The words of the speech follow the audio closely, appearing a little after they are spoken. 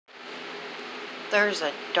There's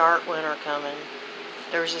a dark winter coming.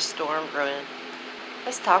 There's a storm brewing.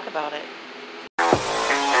 Let's talk about it.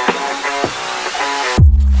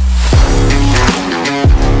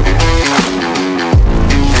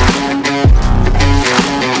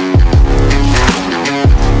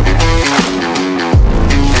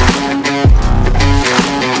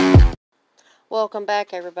 Welcome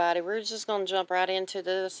back, everybody. We're just going to jump right into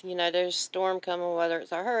this. You know, there's a storm coming, whether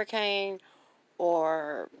it's a hurricane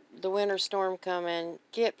or the winter storm coming.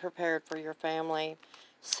 Get prepared for your family.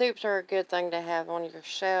 Soups are a good thing to have on your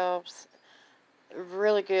shelves.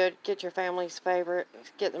 Really good. Get your family's favorite.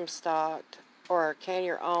 Get them stocked. Or can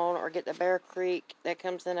your own. Or get the Bear Creek that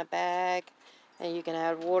comes in a bag. And you can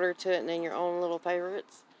add water to it and then your own little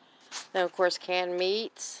favorites. Then, of course, canned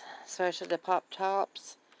meats, especially the Pop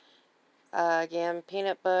Tops. Again,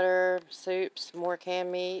 peanut butter, soups, more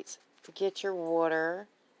canned meats. Get your water.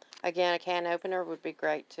 Again, a can opener would be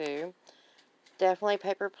great too. Definitely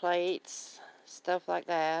paper plates, stuff like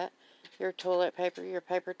that. Your toilet paper, your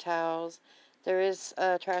paper towels. There is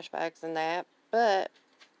trash bags in that, but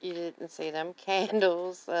you didn't see them.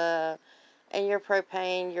 Candles, and your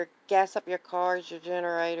propane, your gas up your cars, your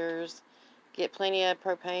generators. Get plenty of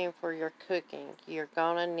propane for your cooking. You're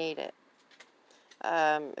gonna need it.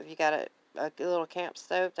 If you got a little camp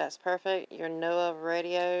stove, that's perfect. Your Noah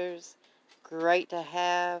radios, great to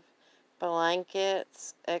have.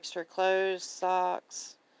 Blankets, extra clothes,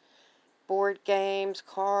 socks, board games,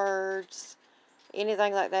 cards,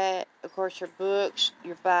 anything like that. Of course, your books,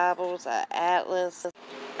 your Bibles, atlas.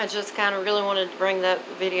 I just kind of really wanted to bring that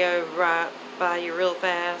video right by you real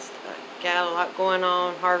fast. Got a lot going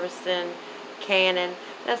on, harvesting, canning.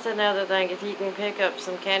 That's another thing. If you can pick up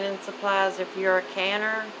some canning supplies, if you're a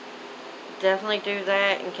canner, definitely do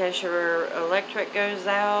that in case your electric goes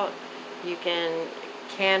out. You can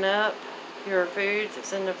can up your foods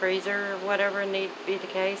that's in the freezer or whatever need to be the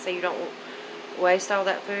case, so you don't waste all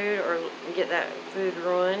that food or get that food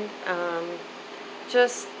ruined.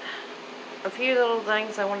 Just a few little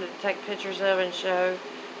things I wanted to take pictures of and show.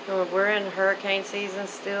 We're in hurricane season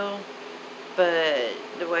still, but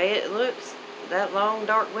the way it looks, that long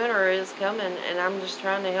dark winter is coming, and I'm just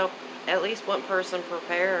trying to help at least one person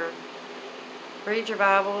prepare. Read your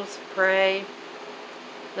Bibles, pray.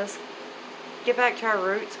 Let's get back to our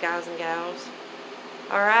roots, guys and gals.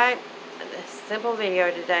 Alright, simple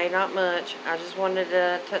video today, not much. I just wanted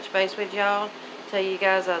to touch base with y'all, tell you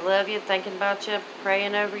guys I love you, thinking about you,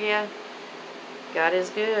 praying over you. God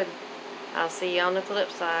is good. I'll see you on the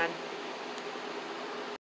flip side.